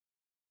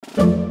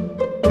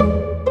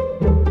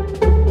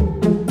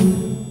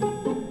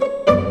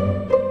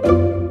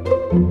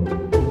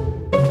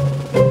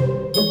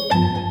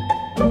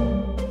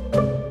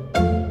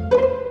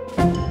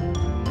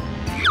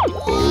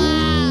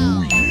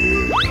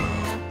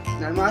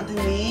to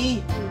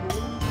me.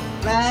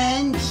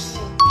 Friends.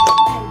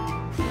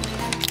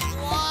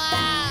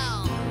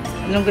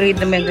 Anong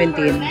grade naman,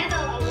 Quentin?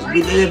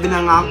 Grade 11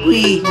 na nga ako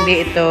eh. Hindi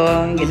ito,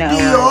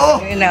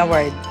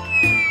 gina-award.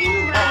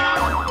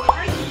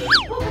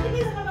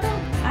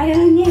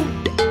 Ayaw niya eh.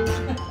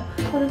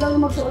 Ako na daw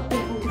magsuot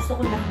eh kung gusto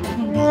ko lang.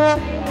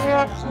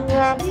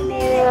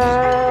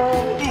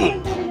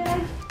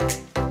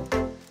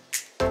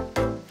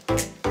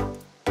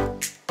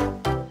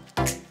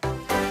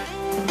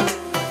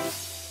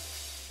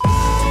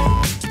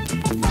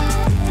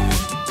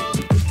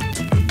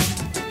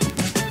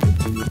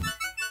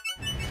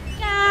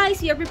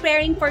 We are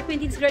preparing for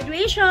Quentin's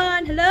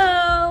graduation.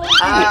 Hello!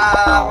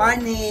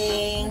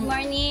 Morning! Good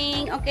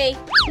morning. Okay.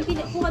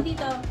 Kuha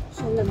dito.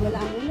 So,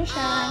 nagwala muna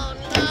siya.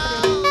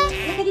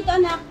 Kuha dito,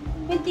 anak.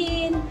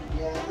 Quentin.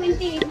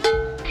 Quentin.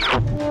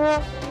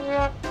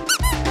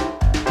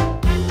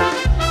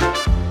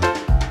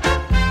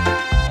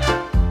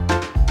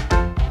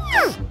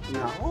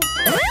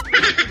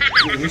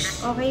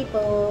 Okay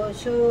po.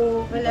 So,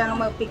 kailangan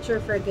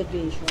mag-picture for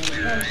graduation.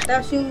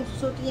 Tapos yung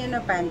suit niya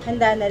na pants,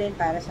 handa na rin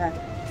para sa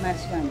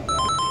mass mamaya.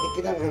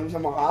 Ikinang sa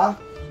mukha?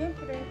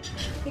 Siyempre.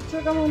 Picture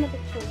ka muna,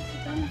 picture.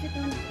 Kita mo.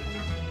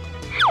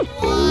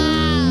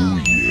 Oh,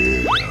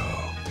 yeah!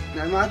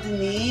 Nama to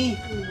me.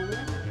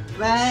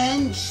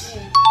 Friends.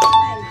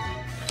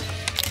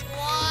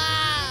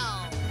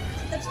 Wow!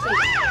 Sit up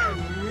straight.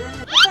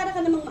 Para ka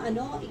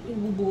namang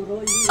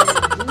ibuburol.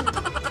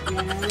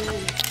 Yan.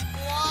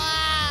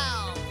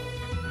 Wow!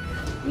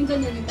 Yung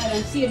ganyan yung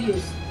parang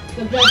serious.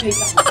 Nag-graduate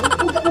ako.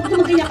 Huwag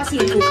naman ganyan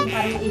ka-serious yung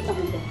parang naitang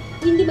ko.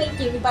 Hindi ba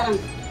yung parang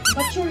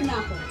mature na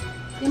ako?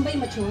 Yung ba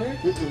yung mature?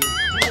 Okay,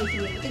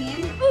 sige.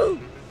 Tingin?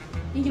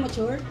 Hindi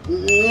mature?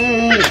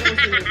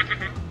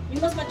 Yung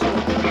mas mature?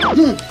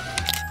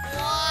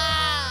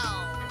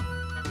 Wow!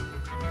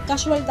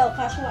 Casual daw,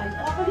 casual.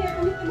 Oh, come here.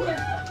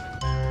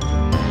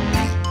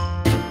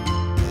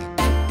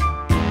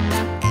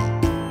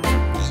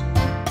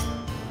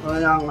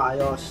 Walang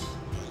ayos.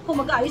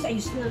 Kung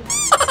mag-ayos-ayos na.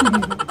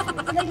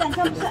 Sagay lang,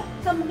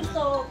 saan mo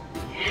gusto?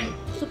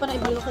 Gusto pa na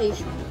ibang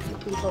location.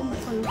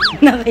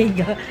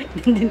 Nakaiga.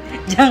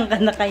 Diyan ka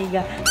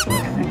nakaiga.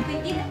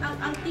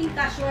 Ang team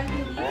casual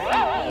hindi.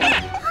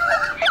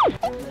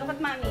 Look at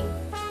mami.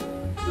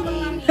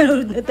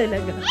 Nanood na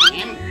talaga.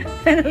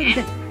 Nanood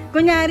na.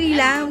 Kunyari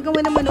lang, huwag ka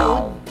mo na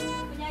manood.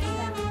 Kunyari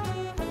lang.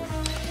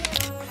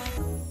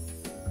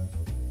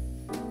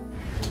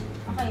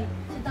 Okay,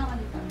 sit down ka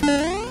dito.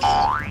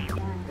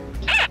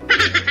 Yan.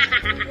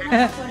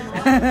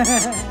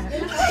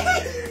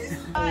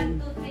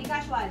 1, 2, 3,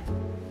 casual.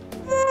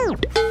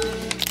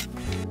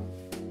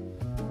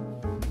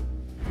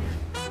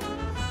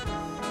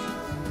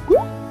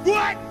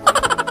 What?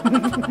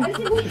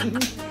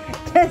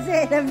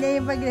 Kasi alam niya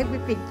yung pag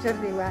nagpipicture,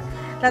 di ba?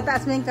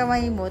 Tataas mo yung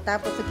kamay mo,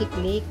 tapos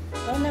i-click.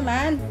 Oo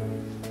naman.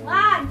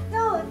 1,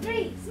 2,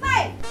 3,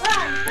 smile!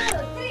 1,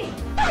 2,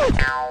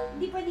 3.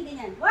 Hindi pwede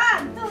ganyan.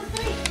 1, 2,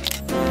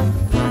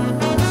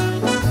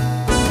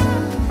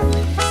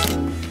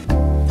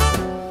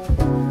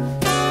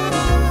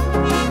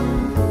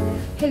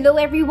 3. Hello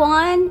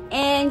everyone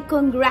and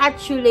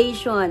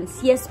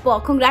congratulations! Yes po,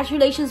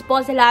 congratulations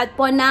po sa lahat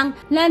po ng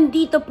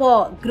nandito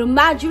po.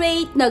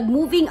 Graduate,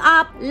 nag-moving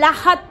up,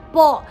 lahat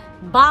po.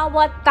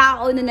 Bawat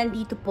tao na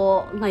nandito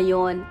po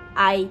ngayon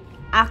ay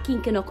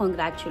aking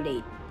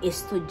kino-congratulate.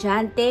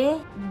 Estudyante,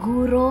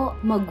 guro,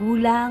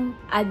 magulang,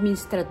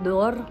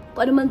 administrador,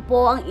 kung ano man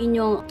po ang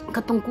inyong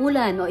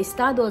katungkulan o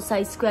estado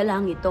sa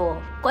eskwelahang ito,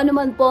 kung ano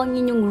man po ang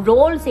inyong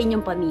role sa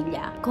inyong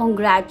pamilya,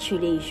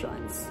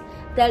 congratulations!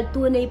 Dahil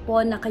tunay po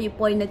na kayo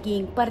po ay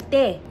naging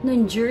parte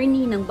ng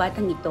journey ng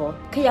batang ito.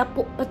 Kaya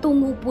po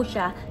patungo po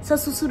siya sa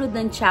susunod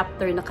ng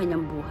chapter na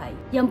kanyang buhay.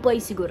 Yan po ay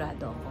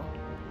sigurado ako.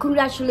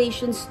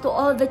 Congratulations to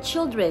all the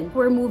children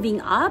who are moving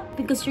up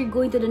because you're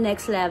going to the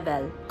next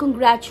level.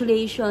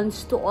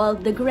 Congratulations to all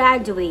the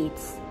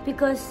graduates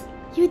because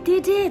you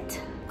did it.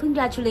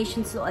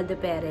 Congratulations to all the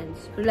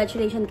parents.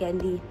 Congratulations,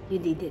 Candy. You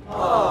did it.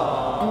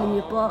 Alam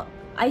niyo po,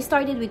 I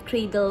started with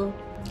Cradle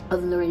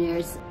of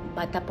Learners.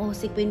 Bata po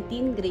si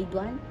Quentin, grade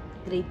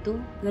 1, grade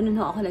 2. Ganun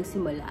ho ako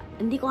nagsimula.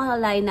 Hindi ko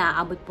akalain na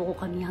aabot po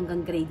ko kami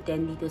hanggang grade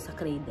 10 dito sa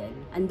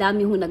Cradle. Ang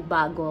dami ho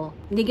nagbago.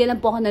 Binigyan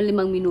lang po ako ng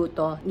 5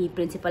 minuto ni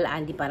Principal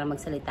Andy para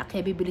magsalita.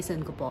 Kaya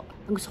bibilisan ko po.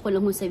 Ang gusto ko lang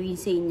ho sabihin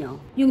sa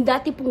inyo, yung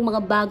dati pong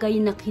mga bagay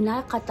na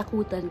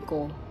kinakatakutan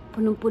ko,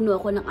 punong-puno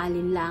ako ng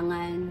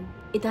alinlangan.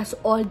 It has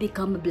all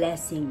become a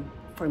blessing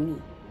for me.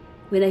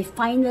 When I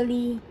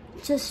finally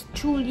just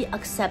truly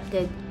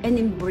accepted and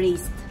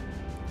embraced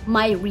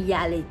my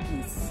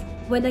realities.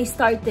 When I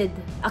started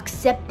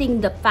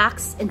accepting the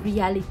facts and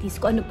realities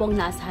ko, ano pong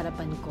nasa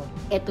harapan ko.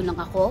 Ito lang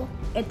ako,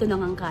 ito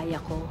lang ang kaya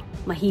ko.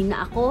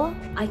 Mahina ako,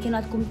 I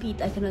cannot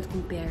compete, I cannot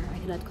compare, I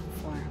cannot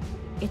conform.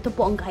 Ito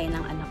po ang kaya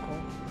ng anak ko.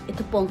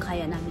 Ito po ang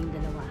kaya naming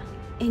dalawa.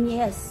 And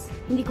yes,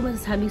 hindi ko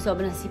masasabing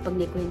sobrang sipag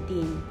ni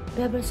Quentin,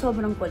 pero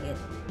sobrang kulit.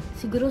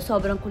 Siguro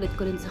sobrang kulit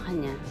ko rin sa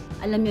kanya.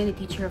 Alam niyo ni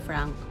Teacher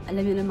Frank,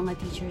 alam niyo ng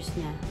mga teachers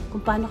niya,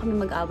 kung paano kami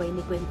mag-away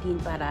ni Quentin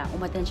para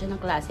umattend siya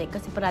ng klase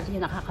kasi parati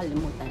niya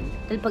nakakalimutan.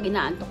 Dahil pag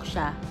inaantok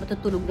siya,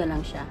 matutulog na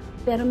lang siya.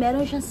 Pero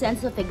meron siyang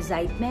sense of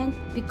excitement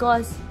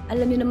because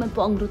alam niyo naman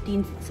po ang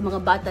routine sa mga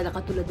bata na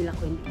katulad nila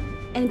Quentin.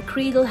 And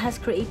Cradle has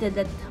created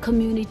that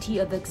community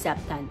of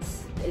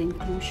acceptance and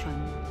inclusion,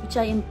 which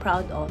I am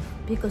proud of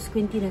because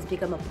Quentin has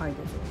become a part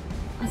of it.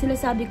 Ang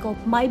sinasabi ko,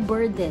 my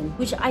burden,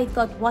 which I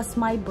thought was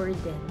my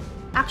burden,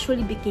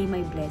 actually became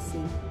my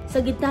blessing. Sa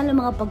gitna ng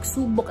mga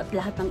pagsubok at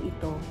lahat ng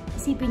ito,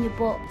 isipin niyo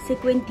po, si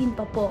Quentin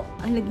pa po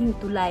ang naging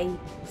tulay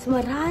sa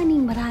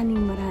maraming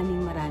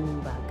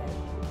bagay.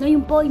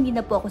 Ngayon po, hindi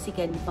na po ako si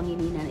Candy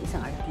Pangilinan na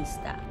isang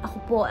artista. Ako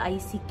po ay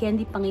si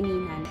Candy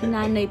Pangilinan,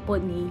 nanay po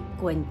ni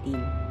Quentin.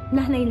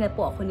 Nanay na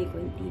po ako ni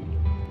Quentin.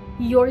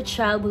 Your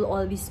child will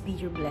always be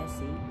your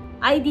blessing.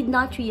 I did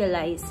not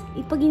realize,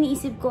 pag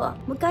iniisip ko,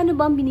 magkano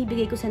ba ang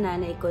binibigay ko sa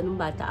nanay ko nung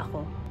bata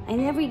ako? I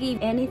never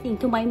gave anything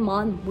to my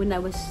mom when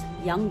I was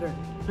younger.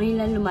 Ngayon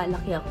lang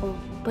lumalaki ako.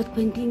 But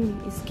Quentin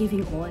is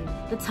giving all.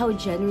 That's how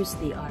generous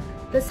they are.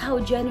 That's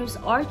how generous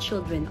our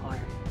children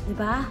are.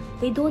 Diba?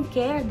 They don't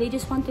care. They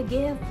just want to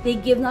give. They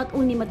give not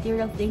only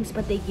material things,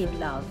 but they give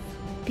love.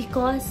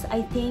 Because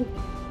I think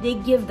they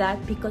give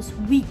that because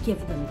we give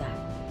them that.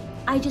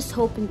 I just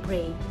hope and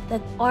pray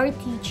that our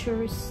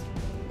teachers,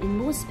 and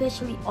most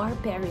especially our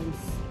parents,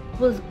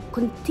 will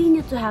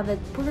continue to have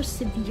that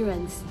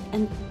perseverance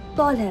and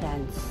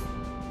tolerance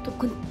to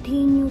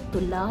continue to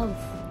love,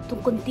 to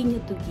continue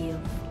to give,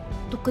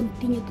 to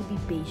continue to be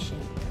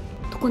patient,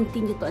 to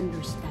continue to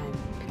understand.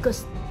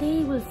 Because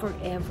they will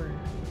forever,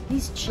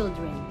 these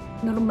children,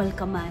 normal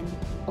ka man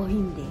o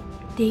hindi,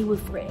 they will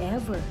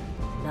forever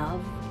love,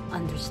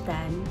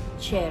 understand,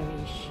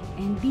 cherish,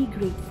 and be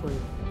grateful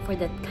for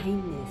that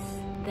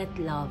kindness, that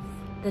love,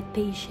 that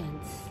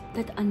patience,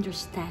 that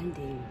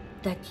understanding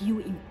that you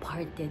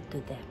imparted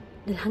to them.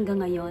 Dahil hanggang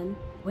ngayon,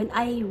 when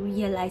I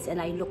realize and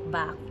I look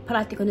back,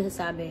 parati ko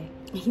nasasabi,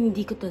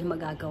 hindi ko to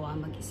magagawa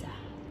mag-isa.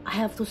 I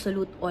have to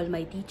salute all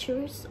my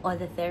teachers, all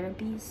the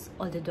therapies,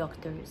 all the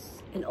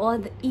doctors, and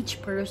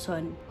each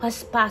person who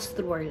has passed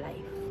through our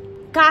life.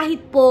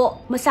 Kahit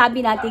po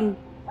masabi nating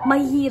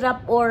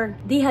mahirap or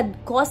they had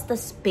caused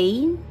us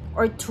pain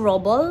or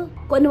trouble,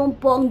 kung ano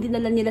po ang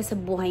dinala nila sa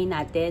buhay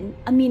natin,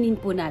 aminin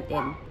po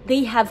natin,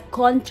 they have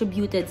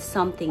contributed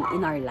something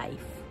in our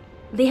life.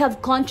 They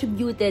have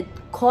contributed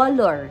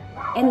color,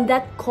 and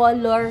that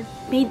color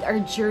made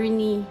our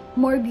journey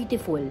more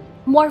beautiful,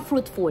 more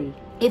fruitful.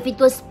 If it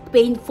was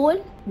painful,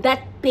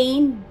 that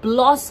pain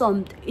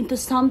blossomed into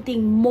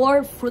something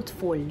more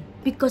fruitful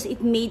because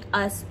it made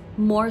us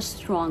more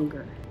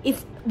stronger.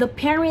 If the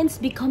parents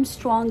become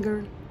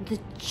stronger, the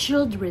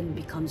children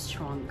become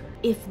stronger.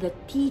 If the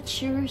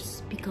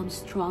teachers become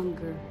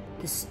stronger,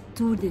 the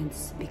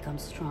students become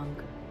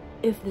stronger.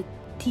 If the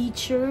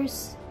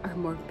teachers are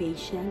more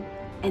patient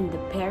and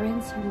the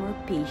parents are more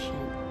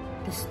patient,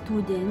 the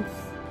students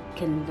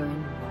can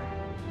learn more.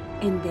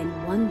 And then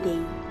one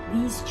day,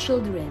 these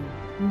children,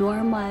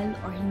 normal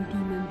or hindi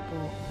man po,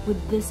 with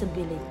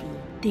disability,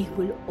 they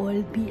will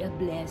all be a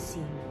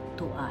blessing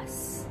to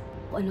us.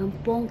 Kung anong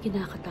pong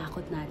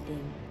kinakatakot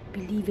natin,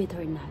 believe it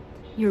or not,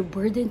 your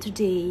burden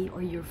today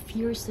or your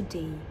fears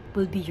today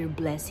will be your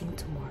blessing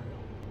tomorrow.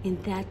 And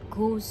that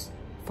goes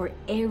for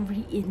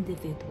every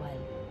individual.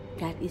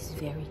 That is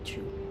very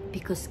true.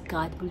 Because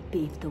God will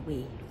pave the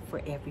way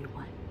for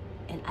everyone.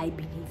 And I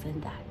believe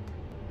in that.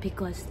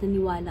 Because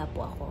naniwala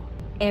po ako,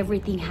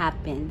 everything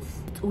happens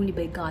only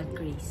by God's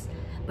grace.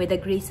 By the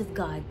grace of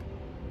God.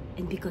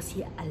 And because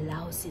He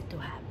allows it to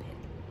happen.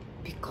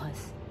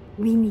 Because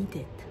we need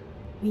it.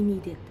 We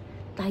need it.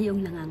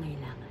 Tayong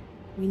nangangailangan.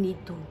 We need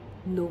to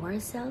know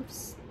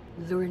ourselves,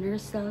 learn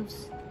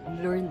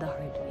the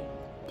hard way.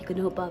 Di ko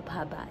na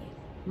papahabain.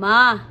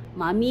 Ma,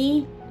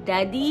 Mommy,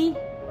 Daddy,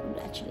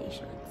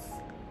 congratulations.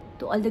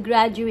 To all the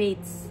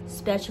graduates,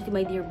 especially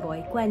my dear boy,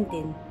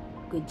 Quentin,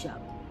 good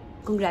job.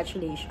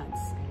 Congratulations.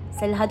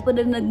 Sa lahat po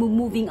na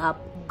nag-moving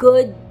up,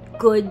 good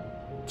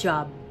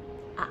job.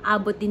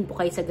 Aabot din po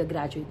kayo sa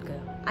gagraduate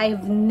kayo.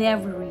 I've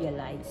never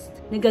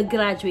realized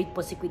nag-graduate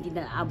po si Quentin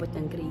na aabot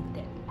ng grade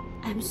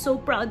 10. I'm so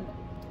proud.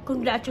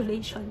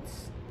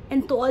 Congratulations.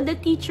 And to all the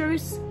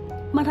teachers,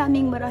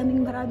 maraming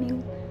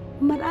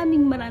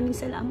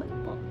salamat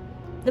po.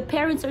 The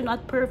parents are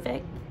not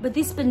perfect, but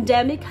this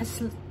pandemic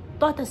has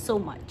taught us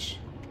so much.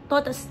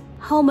 Taught us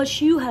how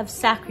much you have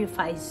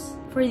sacrificed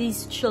for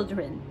these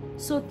children.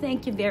 So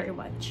thank you very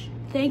much.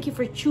 Thank you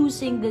for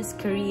choosing this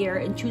career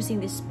and choosing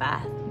this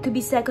path to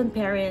be second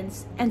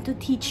parents and to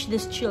teach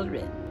these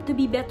children to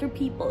be better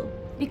people.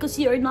 Because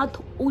you are not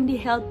only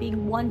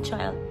helping one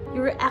child,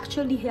 you're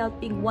actually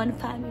helping one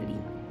family.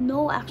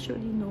 No,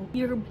 actually no.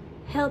 You're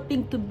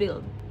helping to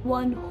build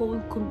one whole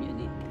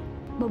community.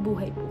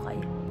 Mabuhay po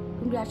kayo.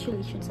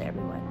 Congratulations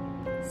everyone.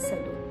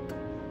 Salute.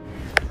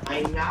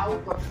 I now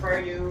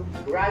confer you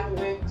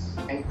graduates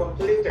and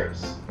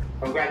completers.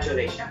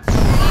 Congratulations.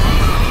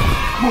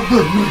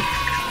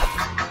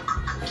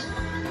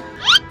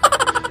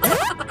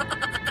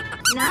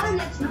 Now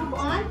let's move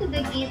on to the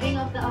giving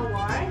of the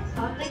awards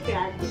of the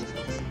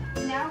graduates.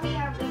 Now we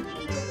have the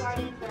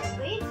kindergarten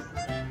graduates.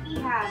 We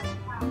have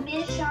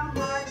Miss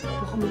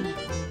Marco.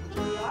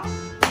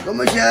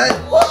 Kumasyad!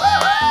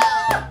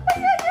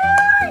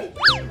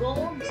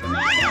 Gold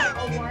medal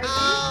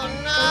awardee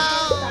in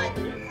social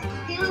studies.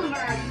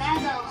 Silver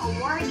medal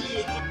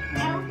awardee in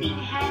helping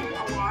hand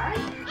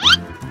award.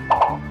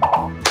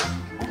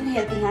 Ano na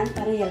helping hand?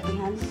 Parang helping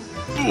hand.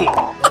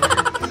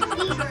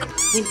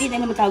 Quentin,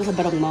 ano matawag sa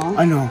barong mo?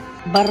 Ano?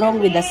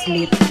 Barong with a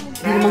slit.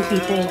 Hindi naman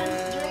kita.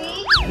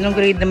 Anong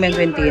grade naman,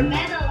 Quentin?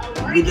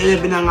 Dito na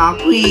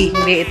pinangako eh.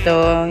 Hindi ito,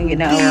 yung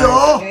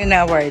Iyo!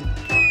 ina-award.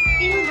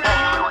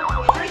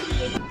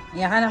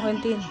 Iyan ka na,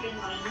 Quentin.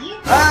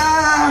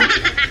 Ah!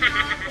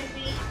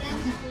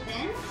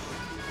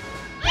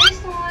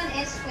 First one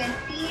is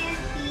Quentin.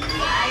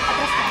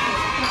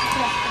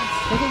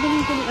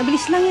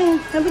 Abilis lang yan.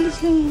 Abilis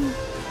lang yan.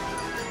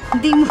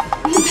 Hindi mo.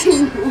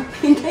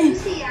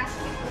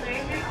 Enthusiastic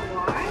Learner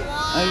Award.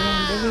 Ayun,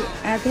 dali.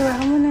 Ate,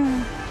 waka mo na.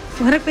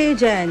 Marap kayo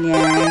dyan.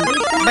 Yan.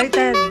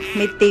 Balitad.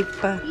 May tape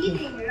pa.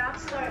 Leading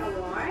Rockstar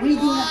Award.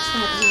 Reading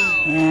rockstar.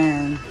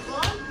 Yan.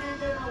 Gold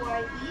Medal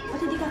Awardee. Ba't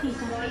hindi ka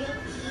kita?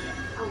 Loyalty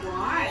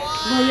Award.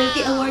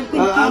 Loyalty award, I'm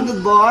Quentin. the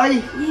boy.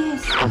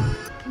 Yes.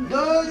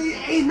 Dodi,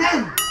 amen.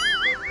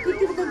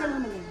 Quentin, ito dalawa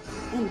na yan.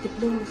 Ayun,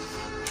 diploma.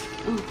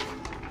 Oh.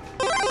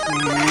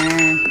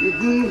 Yan.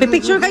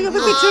 Pipicture kayo.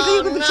 Pipicture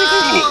kayo. Pipicture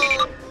kayo.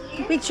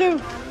 Picture.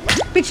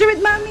 Picture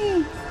with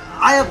mommy.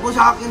 Ayaw po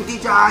sa akin,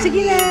 Teacher Annie.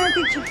 Sige na,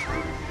 picture.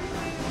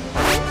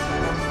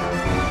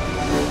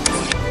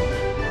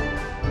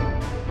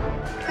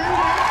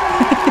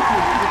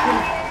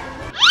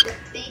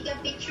 Take a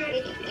picture.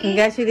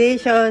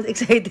 Congratulations.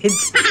 Excited.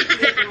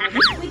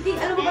 Quentin,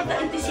 alam mo ba ito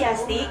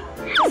enthusiastic?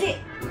 Kasi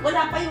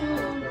wala pa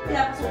yung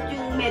pinapasok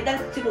yung medal.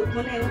 Sinod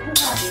mo na yun.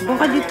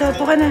 Puka dito.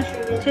 Puka na.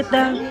 Sit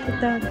down. Sit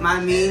down.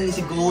 Mami,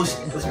 si Ghost.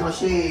 Ghost mo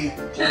siya eh.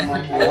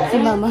 Si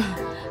mama,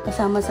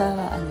 kasama sa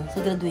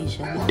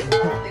graduation.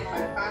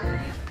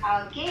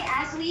 Okay,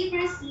 as we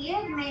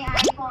proceed, may I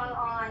call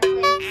on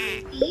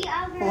Quentin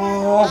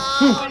Alvarez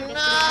for the pledge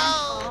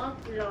of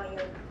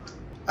loyalty.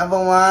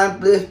 Everyone,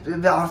 please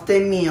be after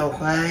me,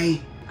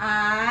 okay?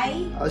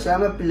 I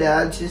Osama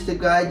pledge is to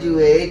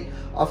graduate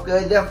of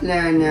grade of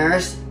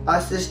learners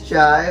as to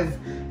strive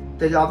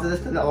to the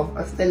office of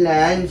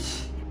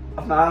excellence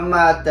of my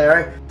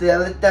matter,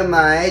 to the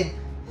mind,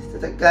 to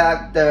the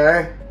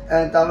character,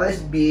 and Thomas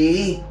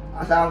B.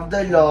 as of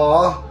the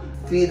law,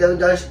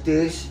 freedom,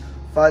 justice,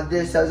 for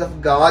the sons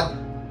of God,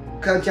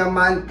 culture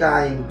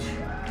mankind.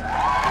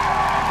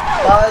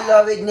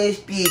 Follow with my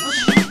speech.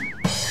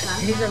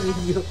 Hindi sa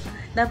video.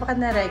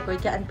 Dapat na-record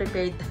ka,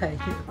 unprepared tayo.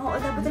 Oo,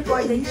 dapat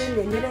recorded yun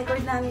eh.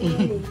 Nirecord namin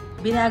yun eh.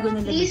 Binago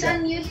nila Please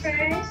bigla. unmute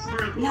first.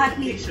 Lahat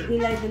nilive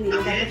na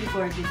nila. Dapat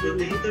recorded yun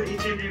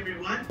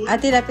eh.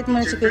 Ate, lapit mo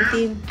na si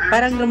Quentin.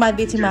 Parang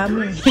lumabit si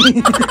mami.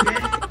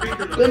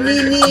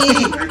 Kunini!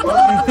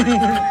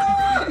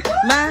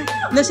 Ma,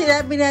 no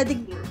sinabi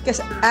natin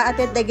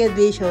a-attend na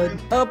graduation,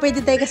 o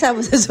pwede tayo kasama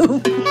sa Zoom.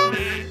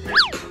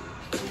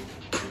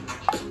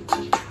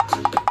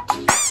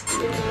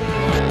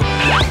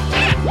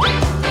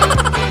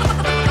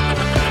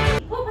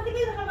 Oh, pati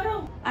kayo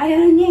nakabarong. Ayaw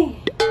na niya eh.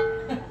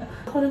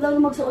 Ako na daw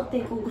magsuot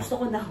eh kung gusto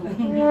ko na.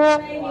 Hindi na.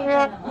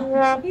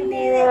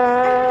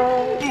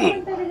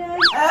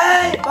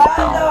 Ay!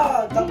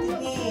 Palo!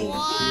 Tapini!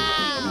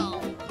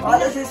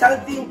 Palo si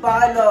something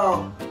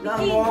palo!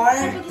 Namor!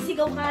 Kapag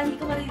isigaw ka, hindi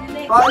ko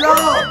maririnig. Palo!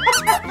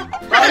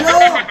 Palo!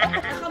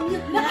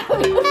 Nakamute na.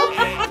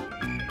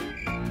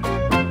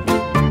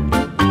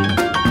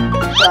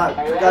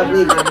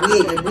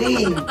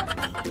 Gabriel!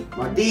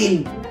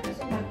 Martin!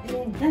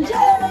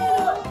 Nandiyan!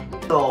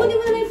 Ito. Kunin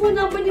mo na yung phone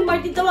number ni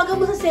Martin. Tawagan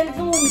mo sa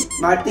cellphone.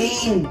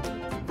 Martin!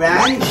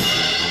 Friends!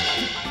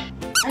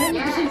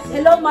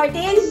 Hello,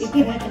 Martin?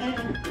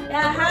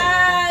 Yeah,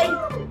 hi!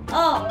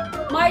 Oh,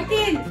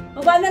 Martin!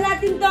 Baba na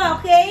natin to,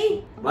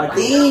 okay?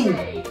 Martin!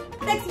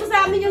 Text mo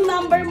sa amin yung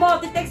number mo.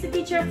 Text si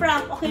Teacher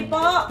Frank, okay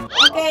po?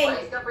 Okay.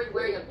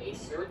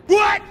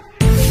 What?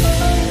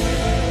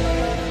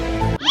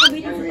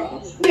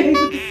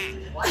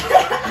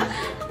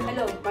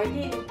 Hello,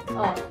 Martin.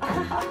 Oh.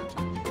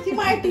 Si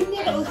Martin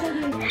niya, kausap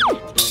niya.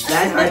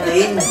 Yan,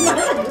 Martin! Si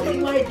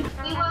Martin.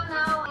 We will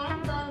now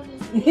end the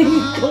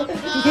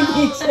Yung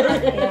teacher.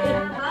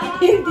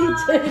 Yung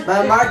teacher.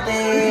 Bye,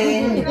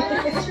 Martin!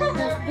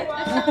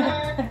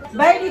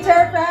 Bye,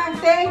 Teacher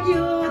Frank. Thank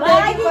you.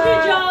 Bye, Teacher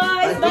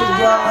Joyce. Martin,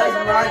 Joyce,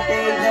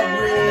 Martin,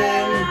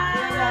 Gabriel!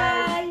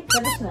 Bye.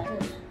 Tapos na.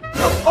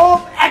 Oh,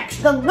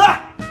 X na nga!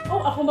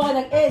 Oh, ako ba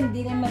nag-end?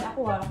 Di naman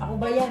ako ha. Ako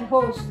ba yan,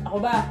 host? Ako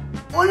ba?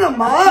 O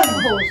naman!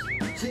 Host.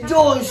 Si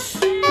Joyce!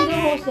 Sino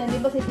host yan? Di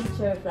ba si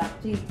Teacher Frank?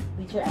 Si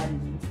Teacher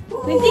Andy.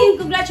 Quentin,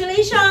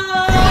 congratulations!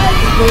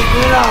 Wait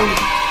na lang!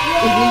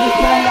 Igilit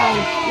na lang!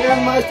 Yan,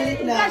 mga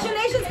street na!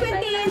 Congratulations,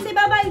 Quentin! Say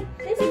bye-bye!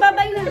 Say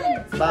bye-bye na!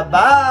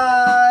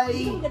 Bye-bye!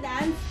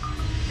 Dance!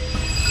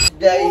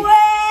 Day!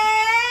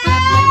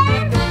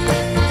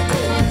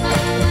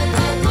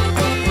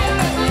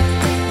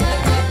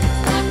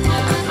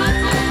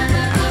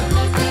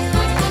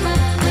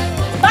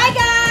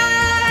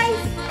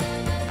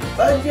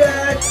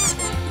 Budget!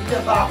 Ito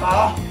pa ako.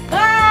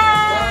 Bye!